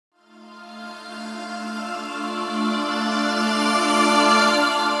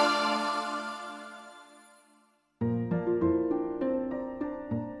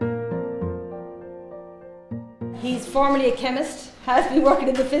formerly a chemist, has been working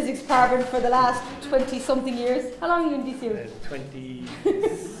in the physics department for the last 20-something years. How long are you in DCU?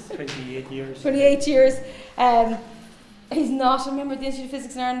 28 years. 28 years. He's not a member of the Institute of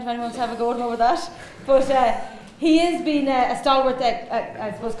Physics in Ireland, if anyone wants to have a go at him over that. But he has been a stalwart,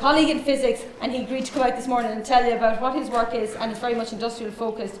 I suppose, colleague in physics, and he agreed to come out this morning and tell you about what his work is, and it's very much industrial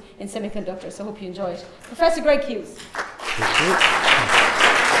focused in semiconductors, so I hope you enjoy it. Professor Greg Hughes. Thank you.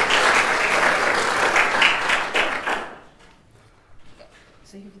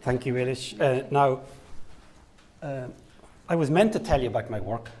 Thank you, Eilish. I was meant to tell you about my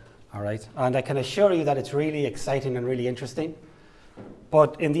work, all right, and I can assure you that it's really exciting and really interesting.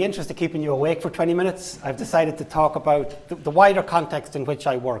 But in the interest of keeping you awake for 20 minutes, I've decided to talk about the wider context in which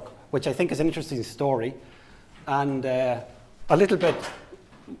I work, which I think is an interesting story, and a little bit,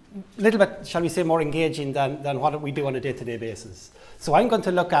 shall we say, more engaging than what we do on a day-to-day basis. So I'm going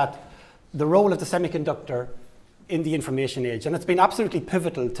to look at the role of the semiconductor in the information age, and it's been absolutely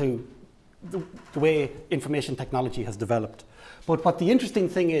pivotal to the way information technology has developed. But what the interesting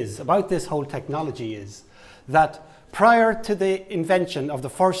thing is about this whole technology is that prior to the invention of the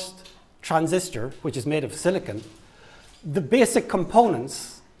first transistor, which is made of silicon, the basic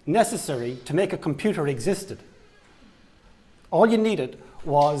components necessary to make a computer existed. All you needed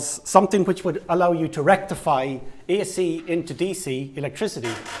was something which would allow you to rectify AC into DC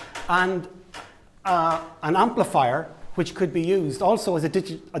electricity, and an amplifier which could be used also as a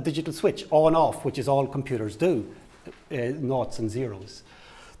digital switch, on off, which is all computers do, noughts and zeros.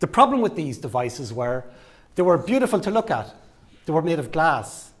 The problem with these devices were they were beautiful to look at. They were made of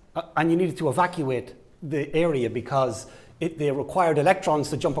glass, and you needed to evacuate the area because they required electrons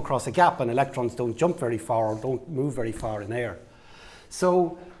to jump across a gap, and electrons don't jump very far or don't move very far in air.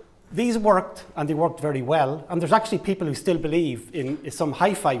 So these worked, and they worked very well, and there's actually people who still believe, in some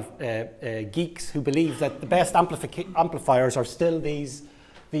hi-fi geeks who believe that the best amplifiers are still these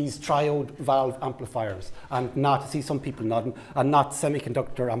triode valve amplifiers, and not, see some people nodding, and not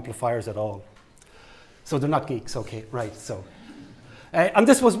semiconductor amplifiers at all. So they're not geeks, okay, right, so. And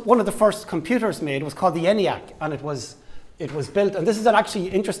this was one of the first computers made. It was called the ENIAC, and it was built, and this is an actually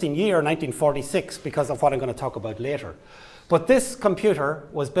interesting year, 1946, because of what I'm going to talk about later. But this computer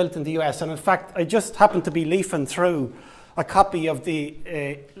was built in the US, and in fact, I just happened to be leafing through a copy of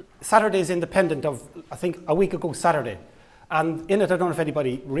the Saturday's Independent of, I think, a week ago Saturday. And in it, I don't know if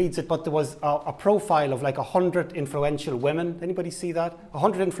anybody reads it, but there was a profile of like 100 influential women. Anybody see that?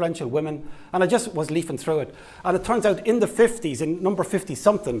 100 influential women. And I just was leafing through it. And it turns out in the 50s, in number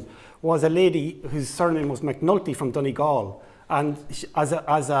 50-something, was a lady whose surname was McNulty from Donegal. And she, as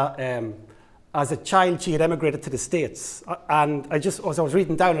a child, she had emigrated to the States. And as I was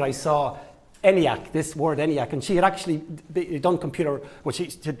reading down it, I saw ENIAC, this word ENIAC, and she had actually done computer, well, she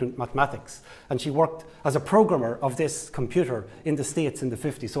did mathematics, and she worked as a programmer of this computer in the States in the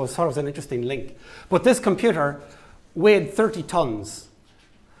 50s, so it sort of was an interesting link. But this computer weighed 30 tons.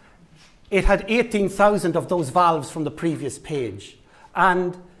 It had 18,000 of those valves from the previous page,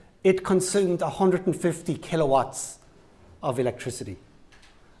 and it consumed 150 kilowatts of electricity,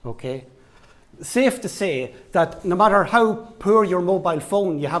 okay? Safe to say that no matter how poor your mobile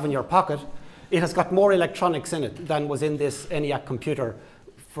phone you have in your pocket, it has got more electronics in it than was in this ENIAC computer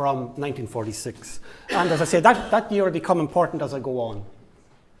from 1946. And as I say, that year will become important as I go on.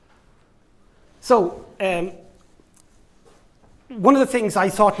 So, one of the things I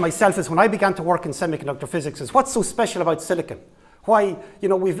thought myself is when I began to work in semiconductor physics is what's so special about silicon? Why, you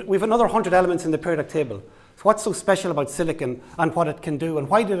know, we've another 100 elements in the periodic table. So what's so special about silicon and what it can do, and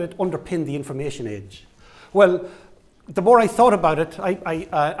why did it underpin the information age? Well, the more I thought about it,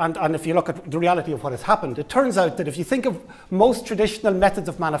 and if you look at the reality of what has happened, it turns out that if you think of most traditional methods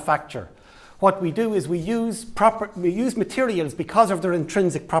of manufacture, what we do is we use materials because of their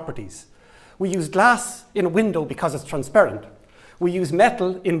intrinsic properties. We use glass in a window because it's transparent. We use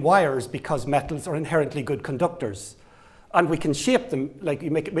metal in wires because metals are inherently good conductors. And we can shape them, like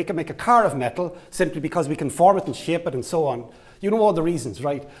we can make a car of metal simply because we can form it and shape it and so on. You know all the reasons,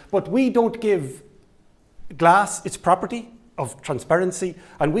 right? But we don't give glass its property of transparency,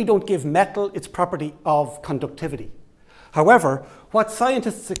 and we don't give metal its property of conductivity. However, what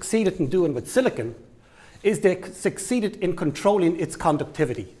scientists succeeded in doing with silicon is they succeeded in controlling its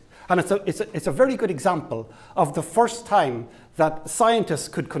conductivity. And it's a very good example of the first time that scientists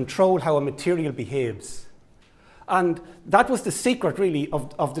could control how a material behaves. And that was the secret, really,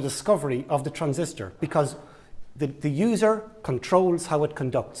 of the discovery of the transistor, because the user controls how it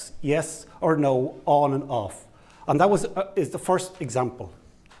conducts, yes or no, on and off. And that is the first example.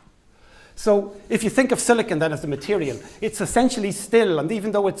 So if you think of silicon then as the material, it's essentially still, and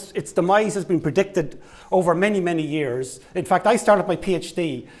even though its demise has been predicted over many, many years, in fact, I started my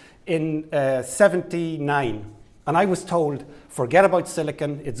PhD in 79, and I was told, forget about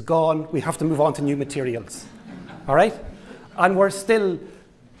silicon, it's gone, we have to move on to new materials. All right? And we're still,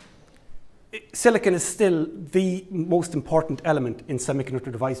 silicon is still the most important element in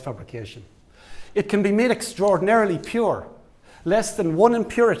semiconductor device fabrication. It can be made extraordinarily pure, less than 1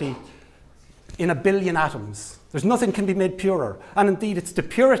 impurity in a billion atoms. There's nothing can be made purer. And indeed, it's the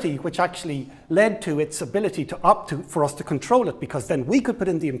purity which actually led to its ability for us to control it, because then we could put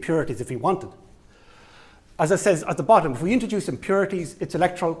in the impurities if we wanted. As I says at the bottom, if we introduce impurities, its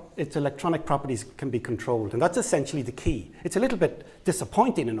electronic properties can be controlled. And that's essentially the key. It's a little bit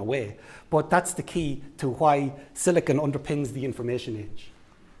disappointing in a way, but that's the key to why silicon underpins the information age.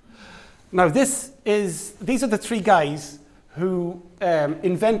 Now, these are the 3 guys who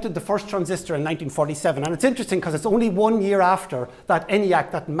invented the first transistor in 1947. And it's interesting because it's only 1 year after that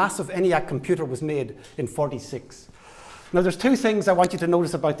ENIAC, that massive ENIAC computer was made in 46. Now, there's 2 things I want you to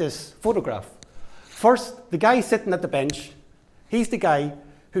notice about this photograph. First, the guy sitting at the bench, he's the guy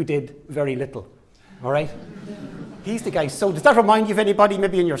who did very little, all right? He's the guy. So does that remind you of anybody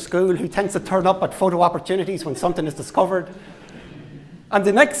maybe in your school who tends to turn up at photo opportunities when something is discovered? And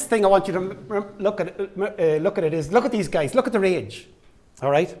the next thing I want you to look at is, look at these guys, look at their age,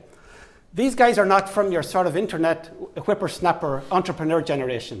 all right? These guys are not from your sort of internet whippersnapper entrepreneur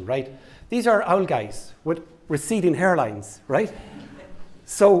generation, right? These are old guys with receding hairlines, right?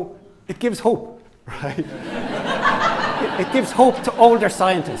 So it gives hope. Right? it gives hope to older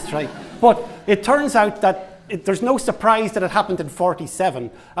scientists, right? But it turns out that there's no surprise that it happened in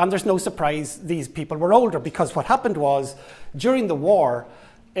 47, and there's no surprise these people were older, because what happened was, during the war,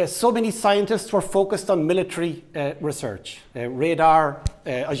 so many scientists were focused on military research, radar,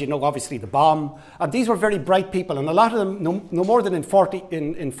 as you know, obviously the bomb, and these were very bright people, and a lot of them, no more than in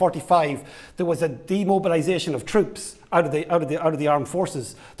 45, there was a demobilization of troops out of the armed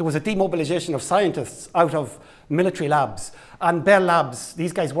forces. There was a demobilization of scientists out of military labs. And Bell Labs,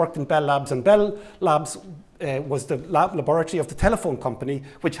 these guys worked in Bell Labs, and Bell Labs was the laboratory of the telephone company,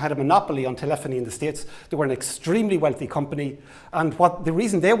 which had a monopoly on telephony in the States. They were an extremely wealthy company. And the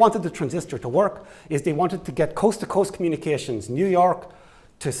reason they wanted the transistor to work is they wanted to get coast-to-coast communications, New York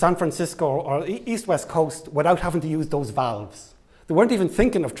to San Francisco or east-west coast, without having to use those valves. They weren't even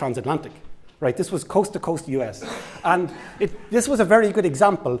thinking of transatlantic. Right, this was coast-to-coast US. And this was a very good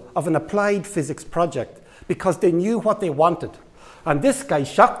example of an applied physics project, because they knew what they wanted. And this guy,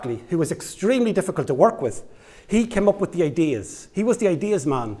 Shockley, who was extremely difficult to work with, he came up with the ideas. He was the ideas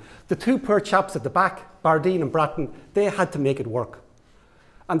man. The 2 poor chaps at the back, Bardeen and Bratton, they had to make it work.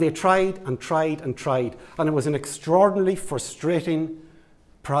 And they tried and tried and tried. And it was an extraordinarily frustrating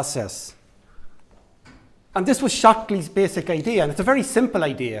process. And this was Shockley's basic idea. And it's a very simple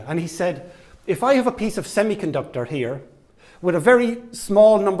idea. And he said, if I have a piece of semiconductor here with a very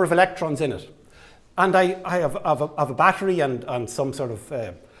small number of electrons in it, and I have a battery and some sort of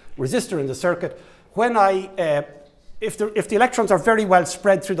resistor in the circuit, when if the electrons are very well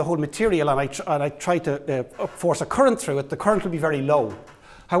spread through the whole material and I try to force a current through it, the current will be very low.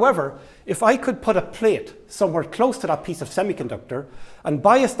 However, if I could put a plate somewhere close to that piece of semiconductor and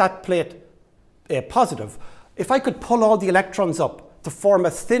bias that plate positive, if I could pull all the electrons up to form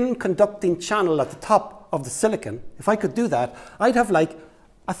a thin conducting channel at the top of the silicon, if I could do that, I'd have like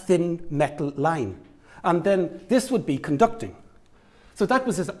a thin metal line. And then this would be conducting. So that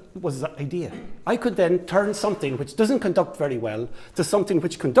was his idea. I could then turn something which doesn't conduct very well to something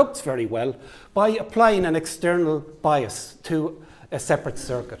which conducts very well by applying an external bias to a separate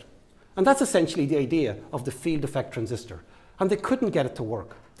circuit. And that's essentially the idea of the field effect transistor. And they couldn't get it to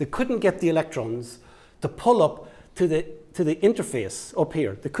work. They couldn't get the electrons to pull up to the interface up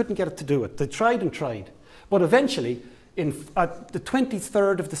here. They couldn't get it to do it. They tried and tried. But eventually, at the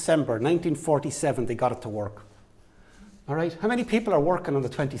 23rd of December, 1947, they got it to work. All right? How many people are working on the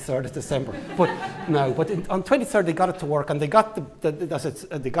 23rd of December? On 23rd, they got it to work, and they got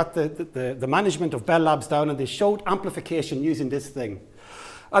the management of Bell Labs down, and they showed amplification using this thing.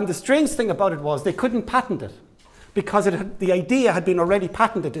 And the strange thing about it was they couldn't patent it, because the idea had been already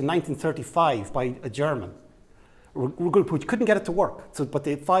patented in 1935 by a German group which couldn't get it to work, but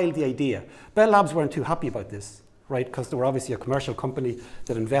they filed the idea. Bell Labs weren't too happy about this, right, because they were obviously a commercial company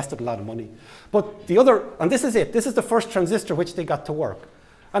that invested a lot of money. But and this is it, this is the first transistor which they got to work.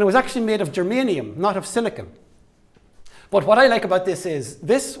 And it was actually made of germanium, not of silicon. But what I like about this is,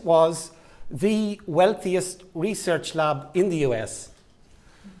 this was the wealthiest research lab in the US.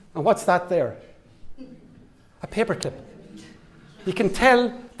 And what's that there? A paperclip. You can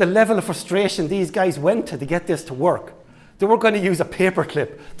tell the level of frustration these guys went to get this to work. They were going to use a paper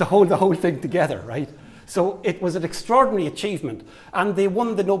clip to hold the whole thing together, right? So it was an extraordinary achievement, and they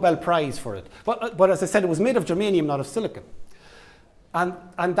won the Nobel Prize for it. But as I said, it was made of germanium, not of silicon.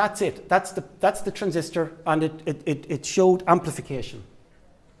 And that's it. That's the transistor, and it showed amplification.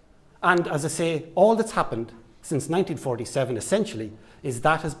 And as I say, all that's happened since 1947, essentially, is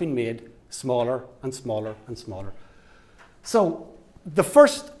that has been made smaller and smaller and smaller. So the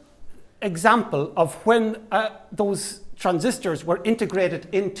first example of when those transistors were integrated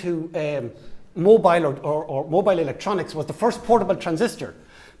into mobile or mobile electronics was the first portable transistor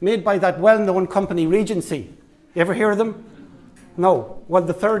made by that well-known company Regency. You ever hear of them? No. Well,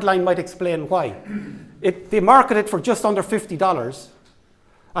 the third line might explain why. They marketed it for just under $50,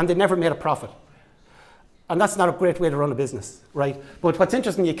 and they never made a profit. And that's not a great way to run a business, right? But what's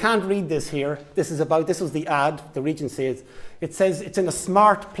interesting, you can't read this here. This was the ad, the Regency. It says it's in a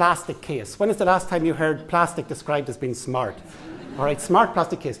smart plastic case. When is the last time you heard plastic described as being smart? All right, smart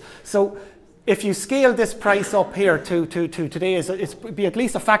plastic case. So if you scale this price up here to today, it'd be at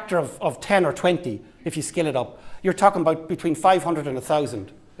least a factor of 10 or 20 if you scale it up. You're talking about between $500 and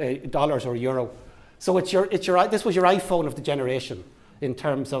 $1,000 or euro. So this was your iPhone of the generation in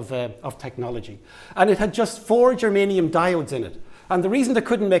terms of technology. And it had just 4 germanium diodes in it. And the reason they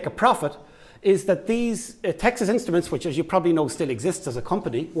couldn't make a profit is that these Texas Instruments, which as you probably know still exists as a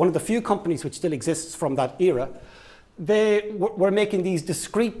company, one of the few companies which still exists from that era, they were making these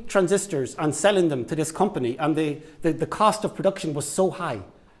discrete transistors and selling them to this company, and the cost of production was so high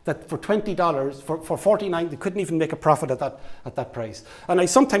that for $20, for $49, they couldn't even make a profit at that price. And I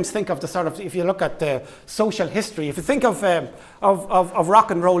sometimes think of the sort of, if you look at social history, if you think of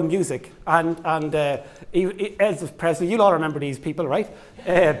rock and roll music, and Elvis Presley, you'll all remember these people, right?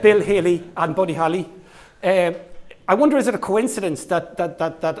 Bill Haley and Buddy Holly. I wonder, is it a coincidence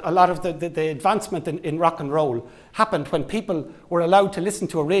that a lot of the advancement in rock and roll happened when people were allowed to listen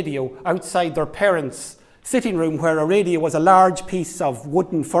to a radio outside their parents' sitting room, where a radio was a large piece of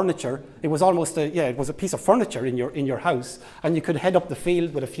wooden furniture. It was almost it was a piece of furniture in your house, and you could head up the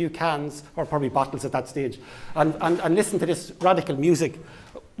field with a few cans, or probably bottles at that stage, and listen to this radical music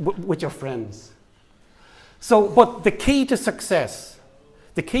with your friends. So, but the key to success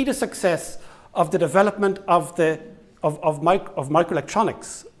of the development of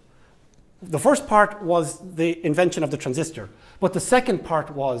microelectronics, the first part was the invention of the transistor, but the second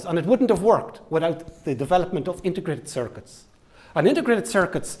part was, and it wouldn't have worked without the development of integrated circuits. And integrated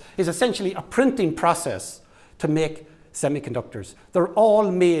circuits is essentially a printing process to make semiconductors. They're all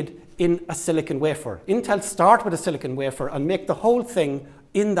made in a silicon wafer. Intel start with a silicon wafer and make the whole thing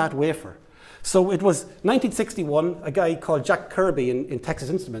in that wafer. So it was 1961, a guy called Jack Kirby in Texas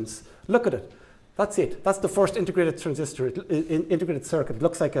Instruments. Look at it. That's it. That's the first integrated transistor, integrated circuit. It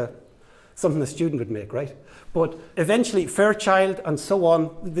looks like something a student would make, right? But eventually, Fairchild and so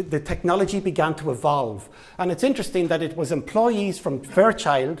on, the technology began to evolve. And it's interesting that it was employees from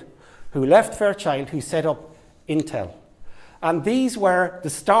Fairchild who left Fairchild who set up Intel. And these were the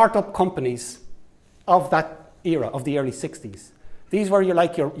startup companies of that era, of the early 60s. These were your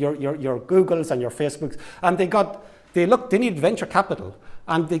Googles and your Facebooks. And they needed venture capital.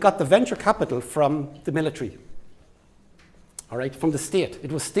 And they got the venture capital from the military. All right, from the state. It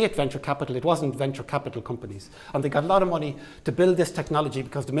was state venture capital. It wasn't venture capital companies. And they got a lot of money to build this technology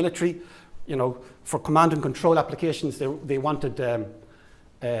because the military, for command and control applications, they wanted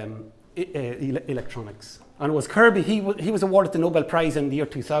electronics. And it was Kirby, he was awarded the Nobel Prize in the year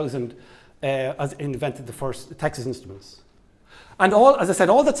 2000 as invented the first Texas Instruments. And as I said,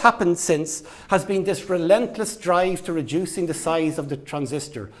 all that's happened since has been this relentless drive to reducing the size of the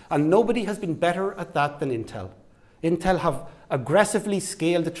transistor. And nobody has been better at that than Intel. Intel have aggressively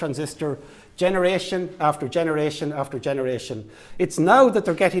scaled the transistor generation after generation after generation. It's now that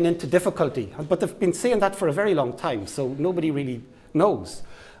they're getting into difficulty, but they've been saying that for a very long time, so nobody really knows.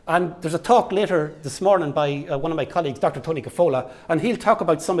 And there's a talk later this morning by one of my colleagues, Dr. Tony Cafola, and he'll talk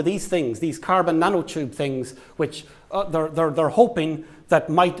about some of these things, these carbon nanotube things, which they're hoping that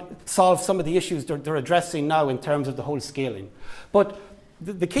might solve some of the issues they're addressing now in terms of the whole scaling. But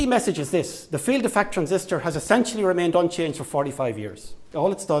the key message is this: the field effect transistor has essentially remained unchanged for 45 years.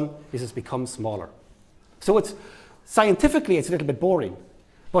 All it's done is it's become smaller. So scientifically it's a little bit boring,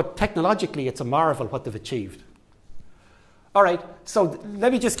 but technologically it's a marvel what they've achieved. All right, so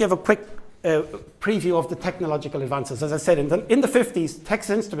let me just give a quick preview of the technological advances. As I said, in the 50s,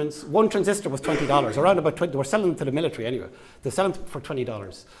 Texas Instruments, one transistor was $20, around about 20. They were selling them to the military anyway. They're selling them for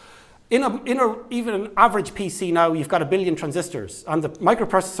 $20. Even an average PC now, you've got 1 billion transistors, and the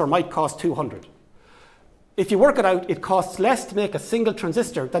microprocessor might cost 200. if you work it out, it costs less to make a single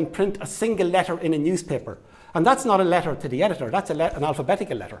transistor than print a single letter in a newspaper. And that's not a letter to the editor, that's an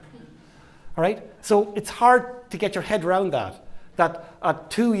alphabetical letter. All right? So it's hard to get your head around that at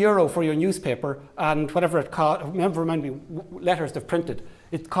 €2 for your newspaper and whatever it costs, remember how many letters they've printed,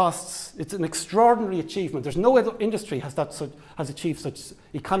 it's an extraordinary achievement. There's no other industry has achieved such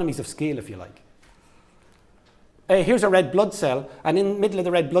economies of scale, if you like. Here's a red blood cell, and in the middle of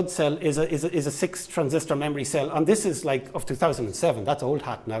the red blood cell is a 6-transistor memory cell, and this is like of 2007. That's old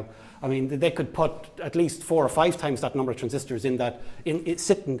hat now. I mean, they could put at least 4 or 5 times that number of transistors in that,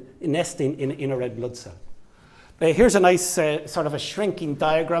 nesting in a red blood cell. Here's a nice sort of a shrinking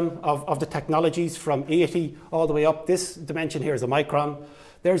diagram of the technologies from 80 all the way up. This dimension here is a micron.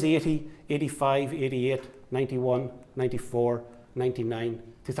 There's 80, 85, 88, 91, 94, 99.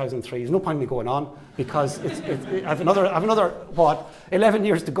 2003. There's no point in me going on because I have another what 11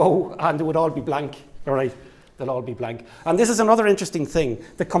 years to go, and they would all be blank. All right, they'll all be blank. And this is another interesting thing: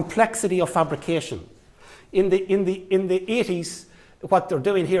 the complexity of fabrication. In the 80s, what they're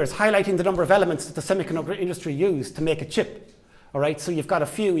doing here is highlighting the number of elements that the semiconductor industry used to make a chip. All right, so you've got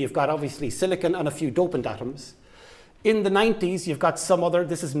obviously silicon and a few dopant atoms. In the 90s, you've got some other.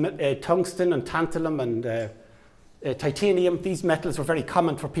 This is tungsten and tantalum and titanium. These metals were very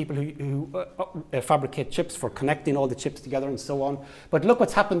common for people who fabricate chips, for connecting all the chips together and so on. But look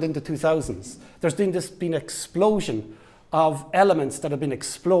what's happened in the 2000s. There's been an explosion of elements that have been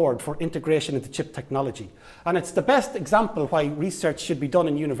explored for integration into chip technology. And it's the best example why research should be done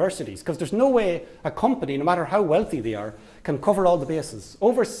in universities, because there's no way a company, no matter how wealthy they are, can cover all the bases.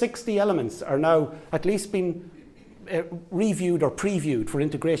 Over 60 elements are now at least being reviewed or previewed for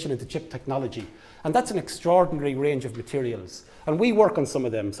integration into chip technology. And that's an extraordinary range of materials. And we work on some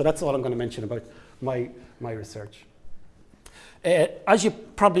of them, so that's all I'm going to mention about my research. As you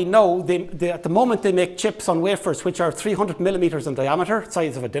probably know, at the moment they make chips on wafers which are 300 millimeters in diameter,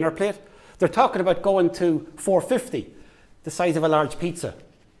 size of a dinner plate. They're talking about going to 450, the size of a large pizza.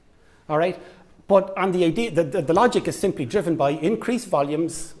 All right? But on the idea, the logic is simply driven by increased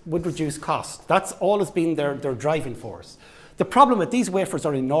volumes would reduce cost. That's always been their driving force. The problem with these wafers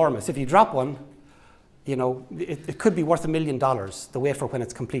are enormous. If you drop one, you know, it could be worth $1 million, the wafer, when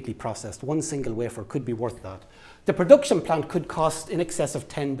it's completely processed. One single wafer could be worth that. The production plant could cost in excess of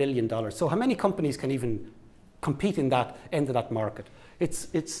 $10 billion. So how many companies can even compete in that end of that market? It's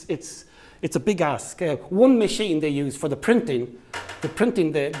a big ask. One machine they use for the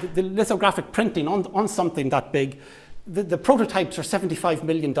lithographic printing on something that big, the prototypes are $75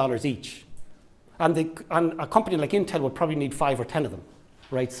 million each. And a company like Intel would probably need 5 or 10 of them.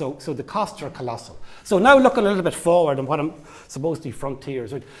 Right, so the costs are colossal. So now looking a little bit forward and what I'm supposed to be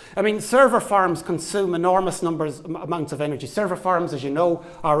frontiers. I mean, server farms consume enormous amounts of energy. Server farms, as you know,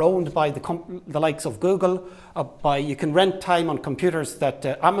 are owned by the likes of Google. You can rent time on computers that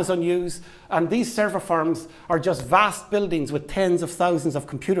Amazon use. And these server farms are just vast buildings with tens of thousands of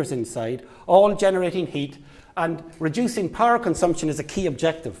computers inside, all generating heat. And reducing power consumption is a key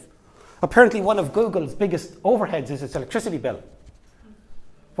objective. Apparently, one of Google's biggest overheads is its electricity bill.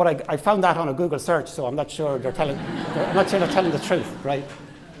 But I found that on a Google search, so I'm not sure they're telling the truth, right?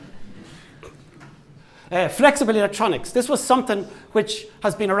 Flexible electronics. This was something which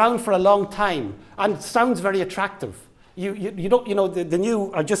has been around for a long time and sounds very attractive. You don't, you know, the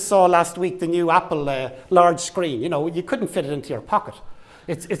new, I just saw last week the new Apple large screen. You know, you couldn't fit it into your pocket.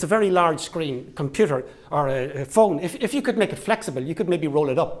 It's a very large screen computer or a phone. If you could make it flexible, you could maybe roll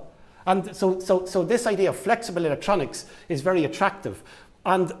it up. And so this idea of flexible electronics is very attractive.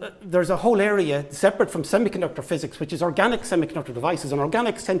 And there's a whole area separate from semiconductor physics, which is organic semiconductor devices. And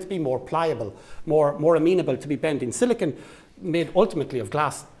organics tend to be more pliable, more amenable to be bending. Silicon, made ultimately of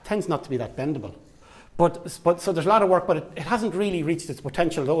glass, tends not to be that bendable. So there's a lot of work, but it hasn't really reached its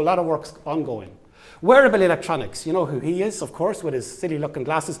potential, though a lot of work's ongoing. Wearable electronics, you know who he is, of course, with his silly-looking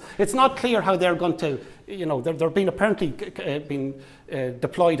glasses. It's not clear how they're going to, you know, they're being apparently being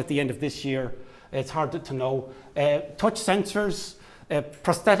deployed at the end of this year. It's hard to know. Touch sensors.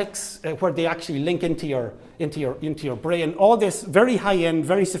 Prosthetics where they actually link into your brain. All this very high-end,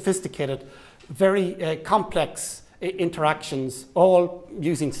 very sophisticated, very complex interactions, all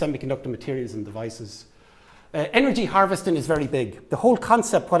using semiconductor materials and devices. Energy harvesting is very big. The whole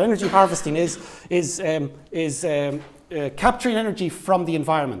concept, what energy harvesting is capturing energy from the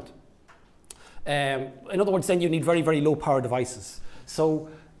environment. In other words, then you need very, very low power devices. So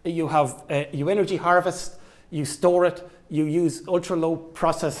you have you energy harvest. you store it, you use ultra-low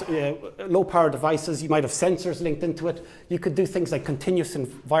low power devices, you might have sensors linked into it. You could do things like continuous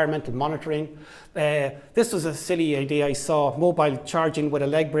environmental monitoring. This was a silly idea I saw, mobile charging with a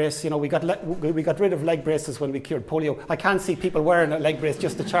leg brace. You know, we got rid of leg braces when we cured polio. I can't see people wearing a leg brace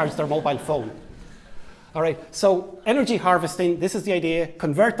just to charge their mobile phone. All right, so energy harvesting, this is the idea,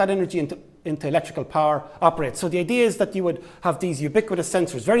 convert that energy into electrical power, operate. So the idea is that you would have these ubiquitous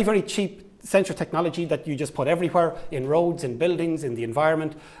sensors, very, very cheap sensor technology that you just put everywhere, in roads, in buildings, in the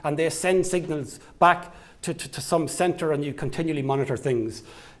environment, and they send signals back to some center, and you continually monitor things.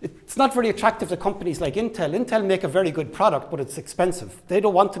 It's not very attractive to companies like Intel. Intel make a very good product, but it's expensive. They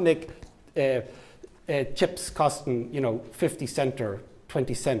don't want to make chips costing, you know, 50 cent or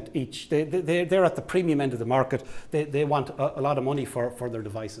 20 cent each. They're at the premium end of the market. They want a lot of money for their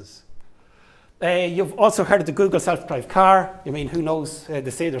devices. You've also heard of the Google self-drive car. I mean, who knows?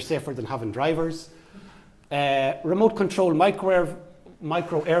 They say they're safer than having drivers. Remote control micro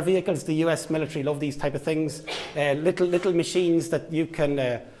air vehicles. The US military love these type of things. Little machines that you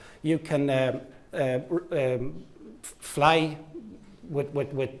can fly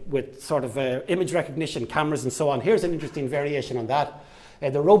with sort of image recognition cameras and so on. Here's an interesting variation on that.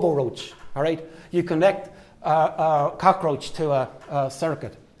 The Robo-Roach. All right, you connect a cockroach to a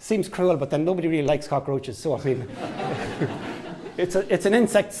circuit. Seems cruel, but then nobody really likes cockroaches, so I mean, it's an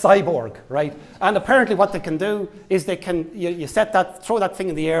insect cyborg, right? And apparently what they can do is they can, you set that, throw that thing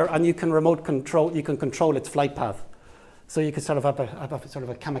in the air, and you can remote control, you can control its flight path. So you can sort of have a sort of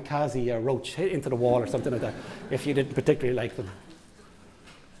a kamikaze roach hit into the wall or something like that, if you didn't particularly like them.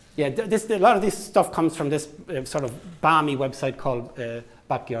 Yeah, a lot of this stuff comes from this sort of balmy website called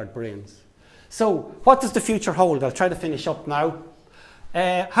Backyard Brains. So what does the future hold? I'll try to finish up now.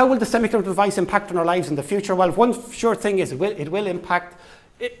 How will the semiconductor device impact on our lives in the future? Well, one sure thing is it will impact.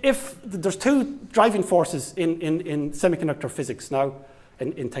 If there's two driving forces in semiconductor physics now,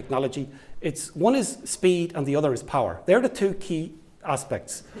 in technology, one is speed and the other is power. They're the two key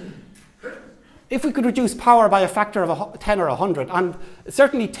aspects. If we could reduce power by a factor of 10 or 100, and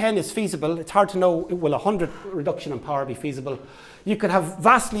certainly 10 is feasible, it's hard to know, will 100 reduction in power be feasible? You could have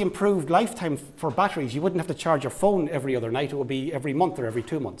vastly improved lifetime for batteries. You wouldn't have to charge your phone every other night. It would be every month or every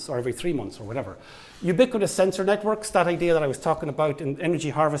 2 months or every 3 months or whatever. Ubiquitous sensor networks, that idea that I was talking about in energy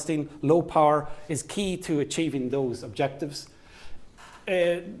harvesting, low power, is key to achieving those objectives.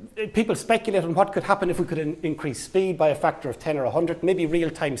 People speculate on what could happen if we could increase speed by a factor of 10 or 100, maybe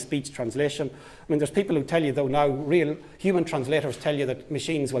real-time speech translation. I mean, there's people who tell you, though, now, real human translators tell you that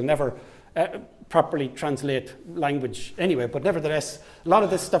machines will never properly translate language anyway, but nevertheless, a lot of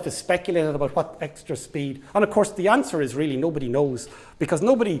this stuff is speculated about what extra speed. And of course, the answer is really nobody knows, because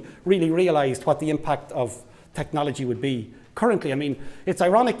nobody really realized what the impact of technology would be currently. I mean, it's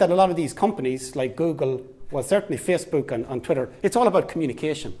ironic that a lot of these companies like Google, well, certainly Facebook and Twitter, it's all about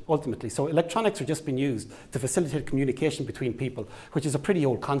communication, ultimately. So electronics are just being used to facilitate communication between people, which is a pretty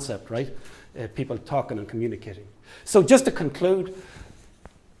old concept, right? People talking and communicating. So just to conclude,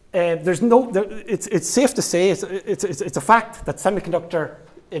 it's safe to say, it's a fact that semiconductor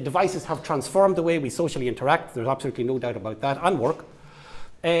devices have transformed the way we socially interact. There's absolutely no doubt about that, and work.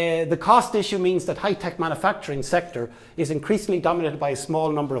 The cost issue means that high-tech manufacturing sector is increasingly dominated by a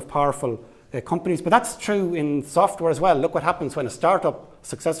small number of powerful companies, but that's true in software as well. Look what happens when a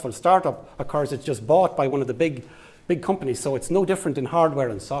successful startup occurs. It's just bought by one of the big companies, so it's no different in hardware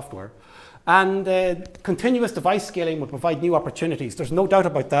and software. And continuous device scaling will provide new opportunities. There's no doubt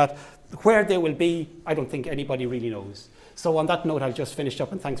about that. Where they will be, I don't think anybody really knows. So on that note, I'll just finish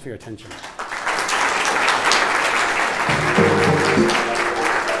up, and thanks for your attention.